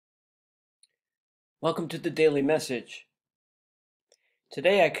Welcome to the Daily Message.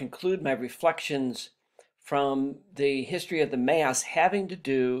 Today I conclude my reflections from the history of the Mass having to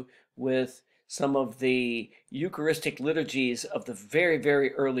do with some of the Eucharistic liturgies of the very,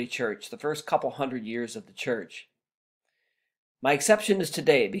 very early church, the first couple hundred years of the church. My exception is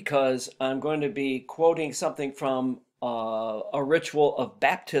today because I'm going to be quoting something from a ritual of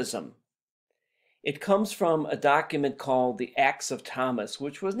baptism. It comes from a document called the Acts of Thomas,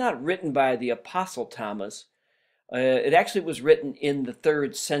 which was not written by the Apostle Thomas. It actually was written in the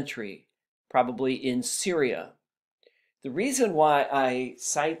 3rd century, probably in Syria. The reason why I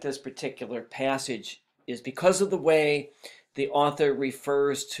cite this particular passage is because of the way the author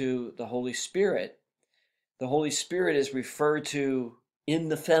refers to the Holy Spirit. The Holy Spirit is referred to in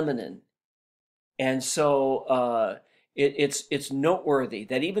the feminine. And so it's noteworthy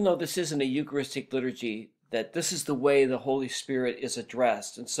that even though this isn't a Eucharistic liturgy, that this is the way the Holy Spirit is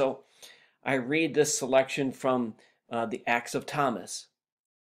addressed. And so I read this selection from the Acts of Thomas.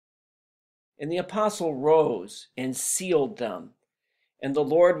 And the apostle rose and sealed them, and the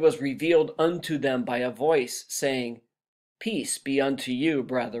Lord was revealed unto them by a voice, saying, Peace be unto you,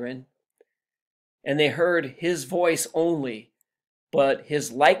 brethren. And they heard his voice only, but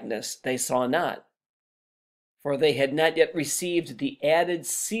his likeness they saw not, for they had not yet received the added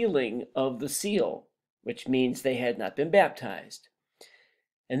sealing of the seal, which means they had not been baptized.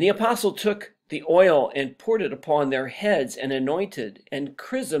 And the apostle took the oil and poured it upon their heads and anointed and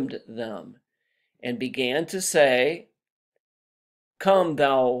chrismed them and began to say, Come,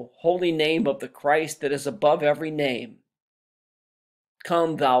 thou holy name of the Christ that is above every name.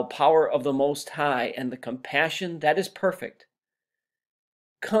 Come, thou power of the Most High and the compassion that is perfect.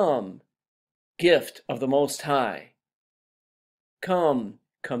 Come, gift of the Most High. Come,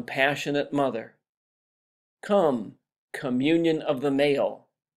 compassionate mother. Come, communion of the male.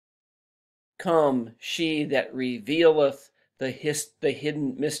 Come, she that revealeth the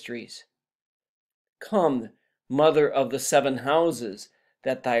hidden mysteries. Come, mother of the 7 houses,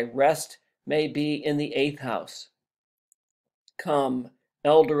 that thy rest may be in the 8th house. Come,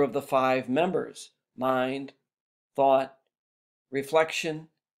 elder of the 5 members, mind, thought, reflection,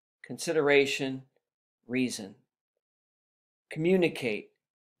 consideration, reason. Communicate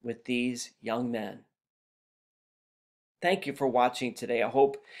with these young men. Thank you for watching today. I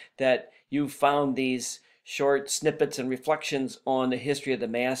hope that you found these short snippets and reflections on the history of the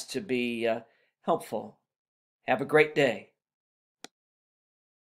Mass to be helpful. Have a great day.